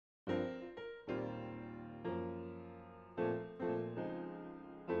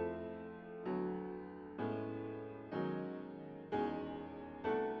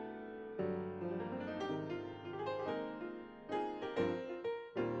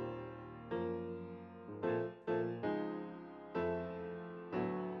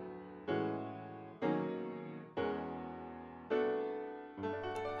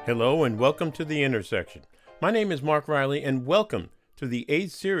Hello and welcome to The Intersection. My name is Mark Riley and welcome to the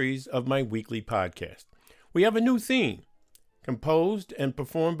 8th series of my weekly podcast. We have a new theme, composed and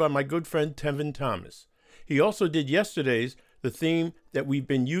performed by my good friend Tevin Thomas. He also did yesterday's, the theme that we've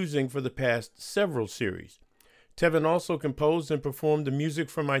been using for the past several series. Tevin also composed and performed the music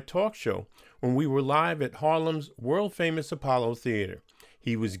for my talk show when we were live at Harlem's world-famous Apollo Theater.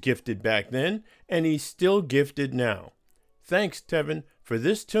 He was gifted back then, and he's still gifted now. Thanks, Tevin, for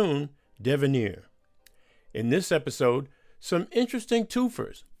this tune, Devenir. In this episode, some interesting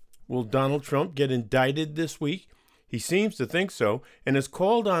twofers. Will Donald Trump get indicted this week? He seems to think so, and has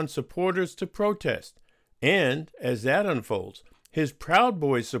called on supporters to protest. And, as that unfolds, his Proud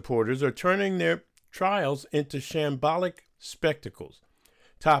Boys supporters are turning their trials into shambolic spectacles.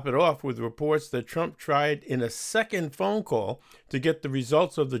 Top it off with reports that Trump tried in a second phone call to get the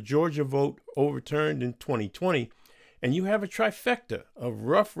results of the Georgia vote overturned in 2020, and you have a trifecta of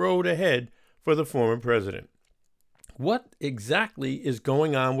rough road ahead for the former president. What exactly is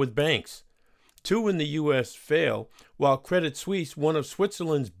going on with banks? 2 in the U.S. fail, while Credit Suisse, one of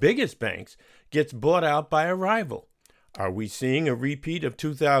Switzerland's biggest banks, gets bought out by a rival. Are we seeing a repeat of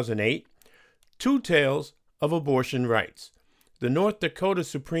 2008? 2 tales of abortion rights. The North Dakota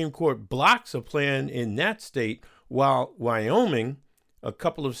Supreme Court blocks a plan in that state, while Wyoming, a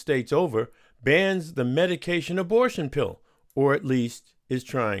couple of states over, bans the medication abortion pill, or at least is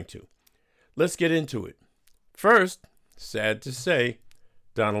trying to. Let's get into it. First, sad to say,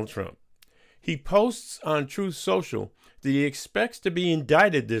 Donald Trump. He posts on Truth Social that he expects to be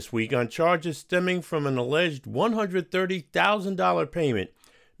indicted this week on charges stemming from an alleged $130,000 payment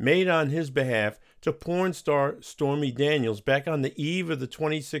made on his behalf to porn star Stormy Daniels back on the eve of the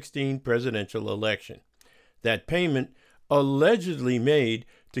 2016 presidential election. That payment, allegedly made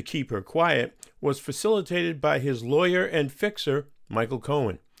to keep her quiet, was facilitated by his lawyer and fixer, Michael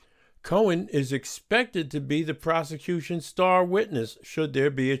Cohen. Cohen is expected to be the prosecution's star witness should there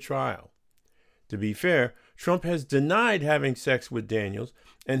be a trial. To be fair, Trump has denied having sex with Daniels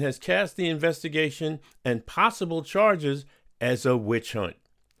and has cast the investigation and possible charges as a witch hunt.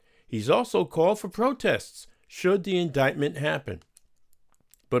 He's also called for protests should the indictment happen.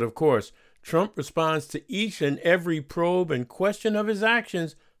 But of course, Trump responds to each and every probe and question of his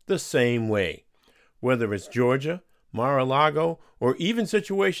actions the same way. Whether it's Georgia, Mar-a-Lago, or even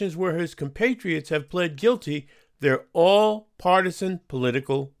situations where his compatriots have pled guilty, they're all partisan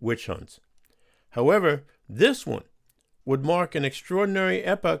political witch hunts. However, this one would mark an extraordinary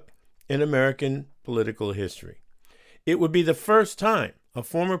epoch in American political history. It would be the first time a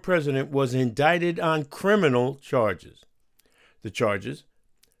former president was indicted on criminal charges. The charges,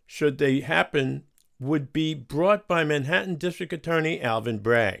 should they happen, would be brought by Manhattan District Attorney Alvin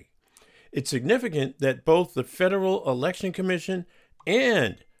Bragg. It's significant that both the Federal Election Commission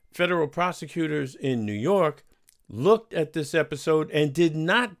and federal prosecutors in New York looked at this episode and did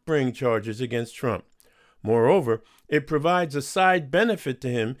not bring charges against Trump. Moreover, it provides a side benefit to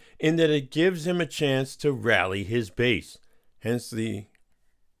him in that it gives him a chance to rally his base, hence the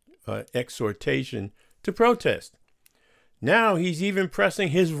exhortation to protest. Now he's even pressing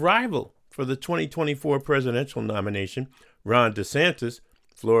his rival for the 2024 presidential nomination, Ron DeSantis,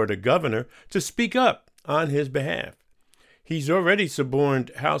 Florida governor, to speak up on his behalf. He's already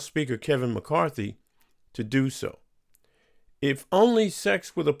suborned House Speaker Kevin McCarthy to do so. If only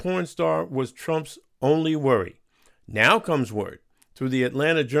sex with a porn star was Trump's only worry, now comes word through the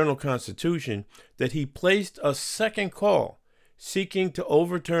Atlanta Journal-Constitution that he placed a second call seeking to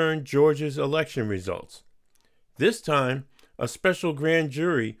overturn Georgia's election results. This time, a special grand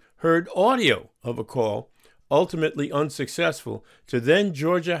jury heard audio of a call, ultimately unsuccessful, to then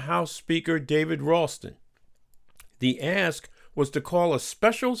Georgia House Speaker David Ralston. The ask was to call a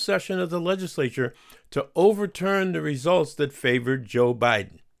special session of the legislature to overturn the results that favored Joe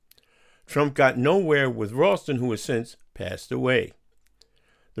Biden. Trump got nowhere with Ralston, who has since passed away.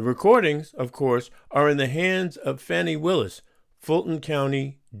 The recordings, of course, are in the hands of Fannie Willis, Fulton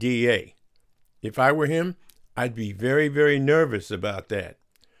County DA. If I were him, I'd be very, very nervous about that.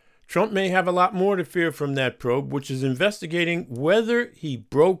 Trump may have a lot more to fear from that probe, which is investigating whether he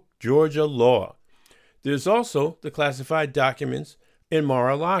broke Georgia law. There's also the classified documents in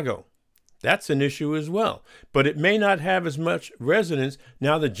Mar-a-Lago. That's an issue as well, but it may not have as much resonance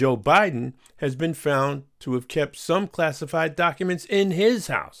now that Joe Biden has been found to have kept some classified documents in his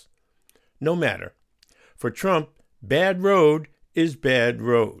house. No matter. For Trump, bad road is bad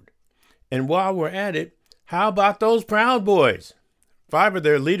road. And while we're at it, how about those Proud Boys? 5 of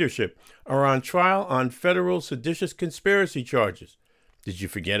their leadership are on trial on federal seditious conspiracy charges. Did you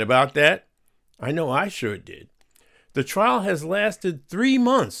forget about that? I know I sure did. The trial has lasted 3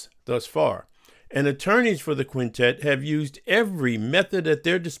 months thus far, and attorneys for the quintet have used every method at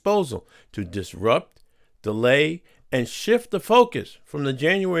their disposal to disrupt, delay, and shift the focus from the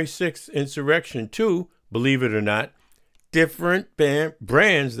January 6th insurrection to, believe it or not, different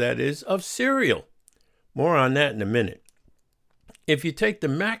brands, that is, of cereal. More on that in a minute. If you take the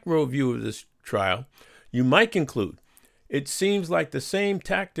macro view of this trial, you might conclude it seems like the same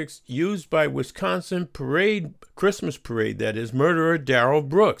tactics used by Wisconsin Christmas parade, that is, murderer Darrell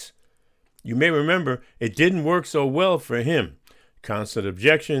Brooks. You may remember it didn't work so well for him. Constant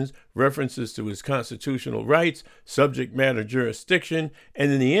objections, references to his constitutional rights, subject matter jurisdiction,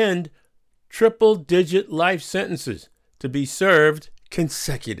 and in the end, triple-digit life sentences to be served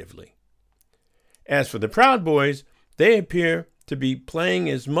consecutively. As for the Proud Boys, they appear to be playing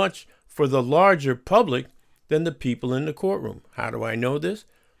as much for the larger public than the people in the courtroom. How do I know this?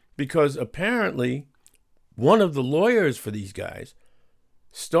 Because apparently one of the lawyers for these guys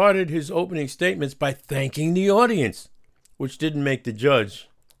started his opening statements by thanking the audience, which didn't make the judge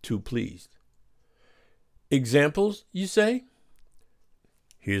too pleased. Examples, you say?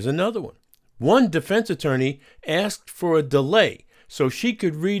 Here's another one. One defense attorney asked for a delay so she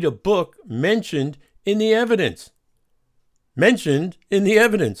could read a book mentioned in the evidence.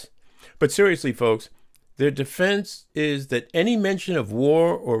 But seriously, folks, their defense is that any mention of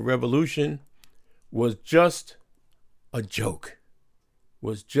war or revolution was just a joke,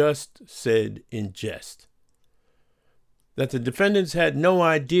 was just said in jest. That the defendants had no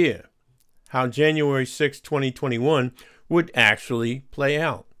idea how January 6, 2021 would actually play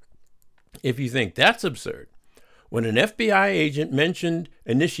out. If you think that's absurd, when an FBI agent mentioned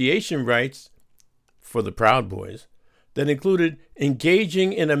initiation rites for the Proud Boys that included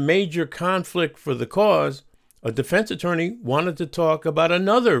engaging in a major conflict for the cause, a defense attorney wanted to talk about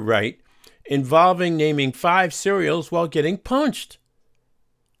another rite involving naming 5 cereals while getting punched.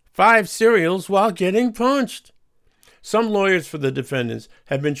 5 cereals while getting punched. Some lawyers for the defendants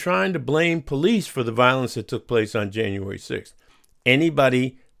have been trying to blame police for the violence that took place on January 6th.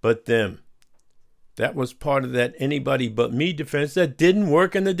 Anybody but them. That was part of that anybody but me defense that didn't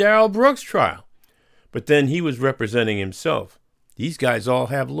work in the Darrell Brooks trial. But then he was representing himself. These guys all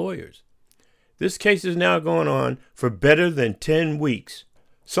have lawyers. This case is now going on for better than 10 weeks.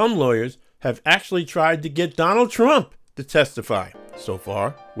 Some lawyers have actually tried to get Donald Trump to testify, so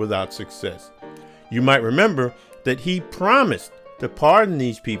far without success. You might remember that he promised to pardon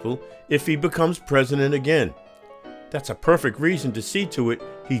these people if he becomes president again. That's a perfect reason to see to it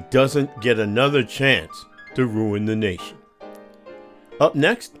he doesn't get another chance to ruin the nation. Up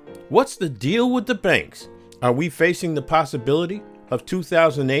next, what's the deal with the banks? Are we facing the possibility of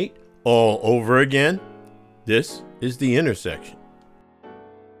 2008 all over again? This is The Intersection.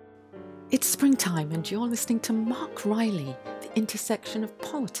 It's springtime and you're listening to Mark Riley, the intersection of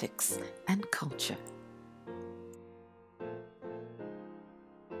politics and culture.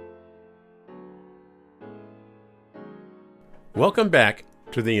 Welcome back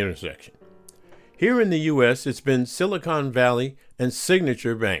to The Intersection. Here in the U.S., it's been Silicon Valley and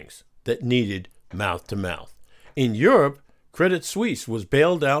Signature banks that needed mouth-to-mouth. In Europe, Credit Suisse was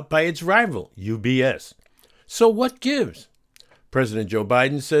bailed out by its rival, UBS. So what gives? President Joe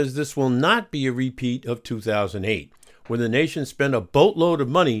Biden says this will not be a repeat of 2008, when the nation spent a boatload of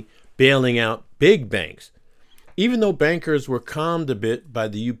money bailing out big banks. Even though bankers were calmed a bit by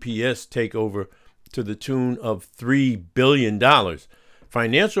the UPS takeover to the tune of $3 billion,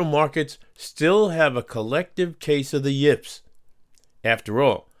 financial markets still have a collective case of the yips. After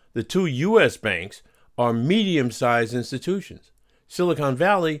all, the 2 U.S. banks are medium-sized institutions. Silicon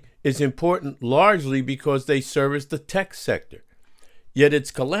Valley is important largely because they service the tech sector. Yet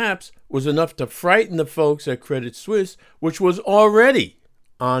its collapse was enough to frighten the folks at Credit Suisse, which was already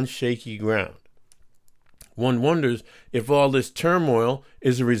on shaky ground. One wonders if all this turmoil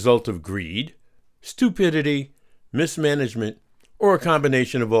is a result of greed, stupidity, mismanagement, or a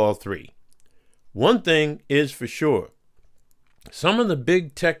combination of all three. One thing is for sure. Some of the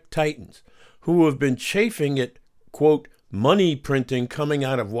big tech titans who have been chafing at, quote, money printing coming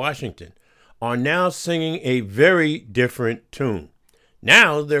out of Washington are now singing a very different tune.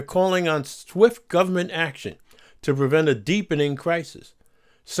 Now they're calling on swift government action to prevent a deepening crisis.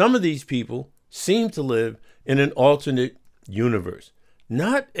 Some of these people seem to live in an alternate universe.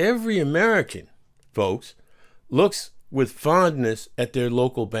 Not every American, folks, looks with fondness at their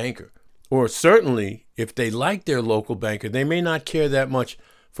local banker. Or certainly, if they like their local banker, they may not care that much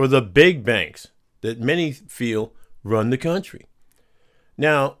for the big banks that many feel run the country.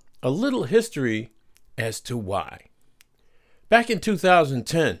 Now, a little history as to why. Back in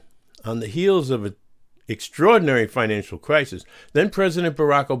 2010, on the heels of an extraordinary financial crisis, then President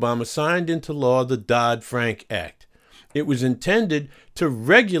Barack Obama signed into law the Dodd-Frank Act. It was intended to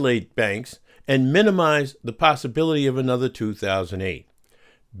regulate banks and minimize the possibility of another 2008.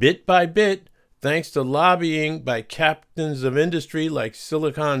 Bit by bit, thanks to lobbying by captains of industry like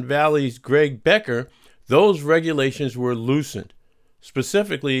Silicon Valley's Greg Becker, those regulations were loosened.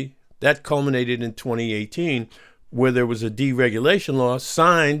 Specifically, that culminated in 2018, where there was a deregulation law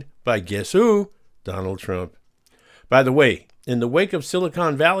signed by guess who? Donald Trump. By the way, in the wake of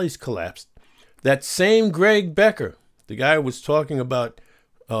Silicon Valley's collapse, that same Greg Becker, the guy who was talking about,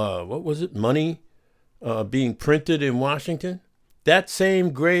 money being printed in Washington, that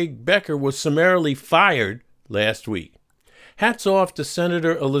same Greg Becker was summarily fired last week. Hats off to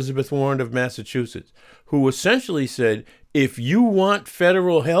Senator Elizabeth Warren of Massachusetts, who essentially said, if you want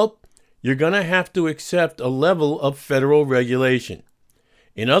federal help, you're going to have to accept a level of federal regulation.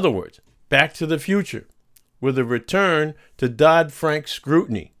 In other words, back to the future, with a return to Dodd-Frank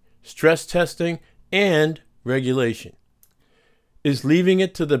scrutiny, stress testing, and regulation. Is leaving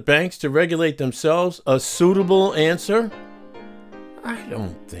it to the banks to regulate themselves a suitable answer? I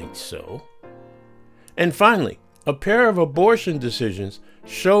don't think so. And finally, a pair of abortion decisions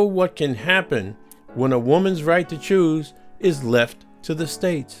show what can happen when a woman's right to choose is left to the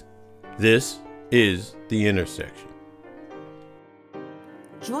states. This is The Intersection.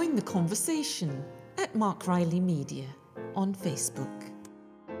 Join the conversation at Mark Riley Media on Facebook.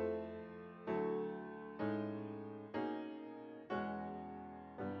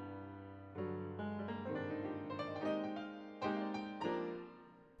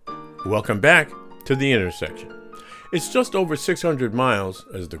 Welcome back to The Intersection. It's just over 600 miles,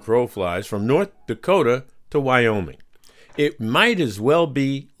 as the crow flies, from North Dakota to Wyoming. It might as well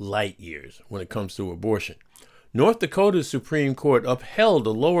be light years when it comes to abortion. North Dakota Supreme Court upheld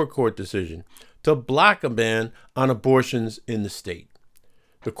a lower court decision to block a ban on abortions in the state.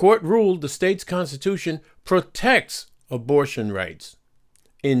 The court ruled the state's constitution protects abortion rights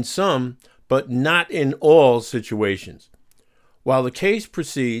in some, but not in all situations. While the case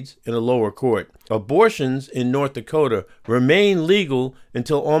proceeds in a lower court, abortions in North Dakota remain legal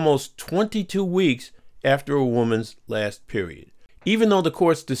until almost 22 weeks after a woman's last period. Even though the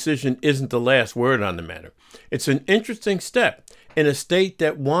court's decision isn't the last word on the matter, it's an interesting step in a state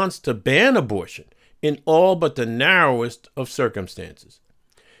that wants to ban abortion in all but the narrowest of circumstances.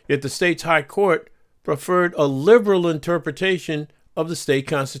 Yet the state's high court preferred a liberal interpretation of the state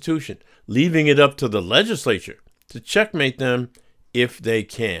constitution, leaving it up to the legislature to checkmate them if they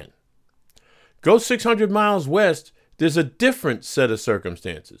can. Go 600 miles west, there's a different set of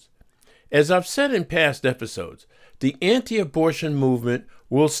circumstances. As I've said in past episodes, the anti-abortion movement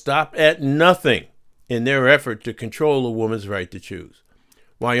will stop at nothing in their effort to control a woman's right to choose.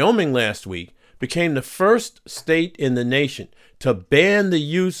 Wyoming last week became the first state in the nation to ban the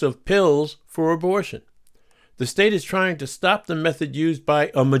use of pills for abortion. The state is trying to stop the method used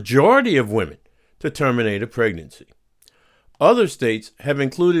by a majority of women to terminate a pregnancy. Other states have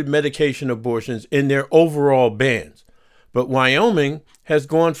included medication abortions in their overall bans, but Wyoming has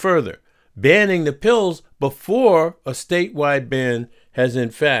gone further, banning the pills before a statewide ban has in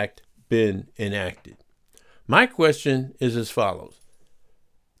fact been enacted. My question is as follows.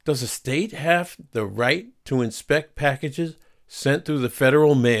 Does a state have the right to inspect packages sent through the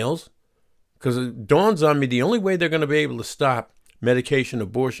federal mails? Because it dawns on me the only way they're going to be able to stop medication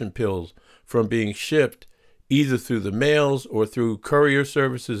abortion pills from being shipped either through the mails or through courier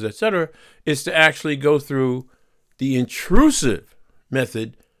services, etc., is to actually go through the intrusive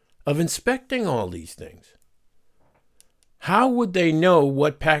method of inspecting all these things. How would they know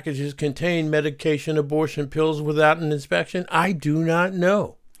what packages contain medication abortion pills without an inspection? I do not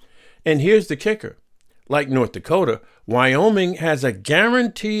know. And here's the kicker. Like North Dakota, Wyoming has a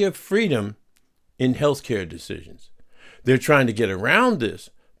guarantee of freedom in healthcare decisions. They're trying to get around this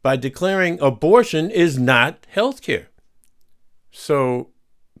by declaring abortion is not healthcare. So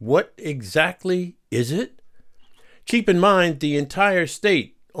what exactly is it? Keep in mind the entire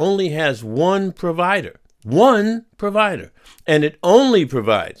state only has one provider, and it only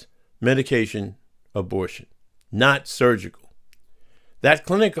provides medication abortion, not surgical. That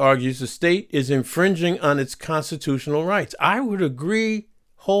clinic argues the state is infringing on its constitutional rights. I would agree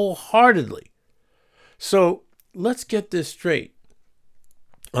wholeheartedly. So let's get this straight.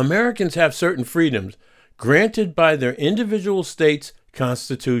 Americans have certain freedoms granted by their individual states'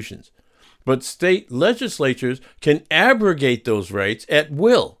 constitutions, but state legislatures can abrogate those rights at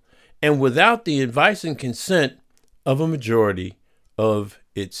will and without the advice and consent of a majority of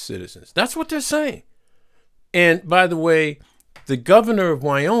its citizens. That's what they're saying. And by the way, the governor of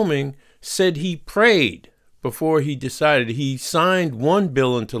Wyoming said he prayed before he decided. He signed one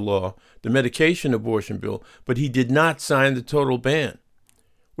bill into law, the medication abortion bill, but he did not sign the total ban,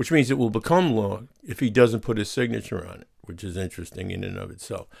 which means it will become law if he doesn't put his signature on it, which is interesting in and of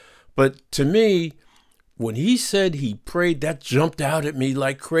itself. But to me, when he said he prayed, that jumped out at me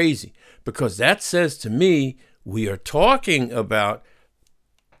like crazy, because that says to me we are talking about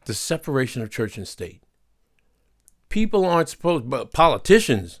the separation of church and state. People aren't supposed, but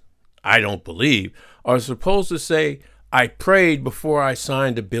politicians, I don't believe, are supposed to say, I prayed before I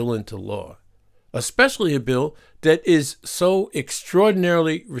signed a bill into law, especially a bill that is so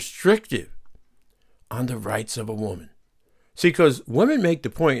extraordinarily restrictive on the rights of a woman. See, because women make the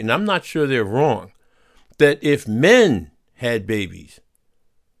point, and I'm not sure they're wrong, that if men had babies,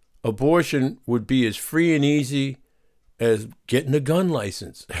 abortion would be as free and easy as getting a gun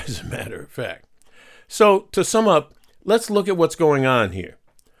license, as a matter of fact. So to sum up, let's look at what's going on here.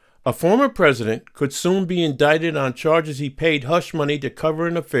 A former president could soon be indicted on charges he paid hush money to cover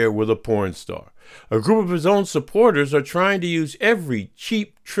an affair with a porn star. A group of his own supporters are trying to use every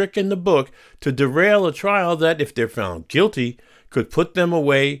cheap trick in the book to derail a trial that, if they're found guilty, could put them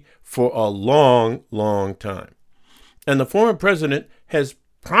away for a long, long time. And the former president has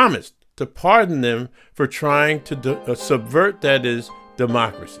promised to pardon them for trying to subvert, that is,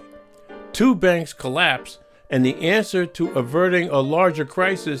 democracy. 2 banks collapse, and the answer to averting a larger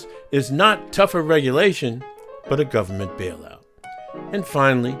crisis is not tougher regulation, but a government bailout. And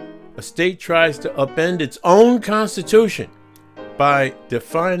finally, a state tries to upend its own constitution by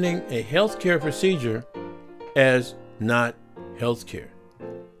defining a healthcare procedure as not healthcare.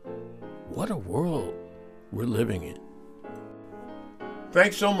 What a world we're living in.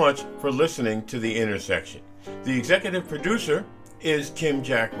 Thanks so much for listening to The Intersection. The executive producer is Kim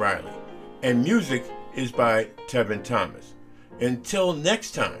Jack Riley, and music is by Tevin Thomas. Until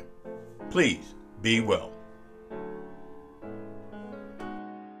next time, please be well.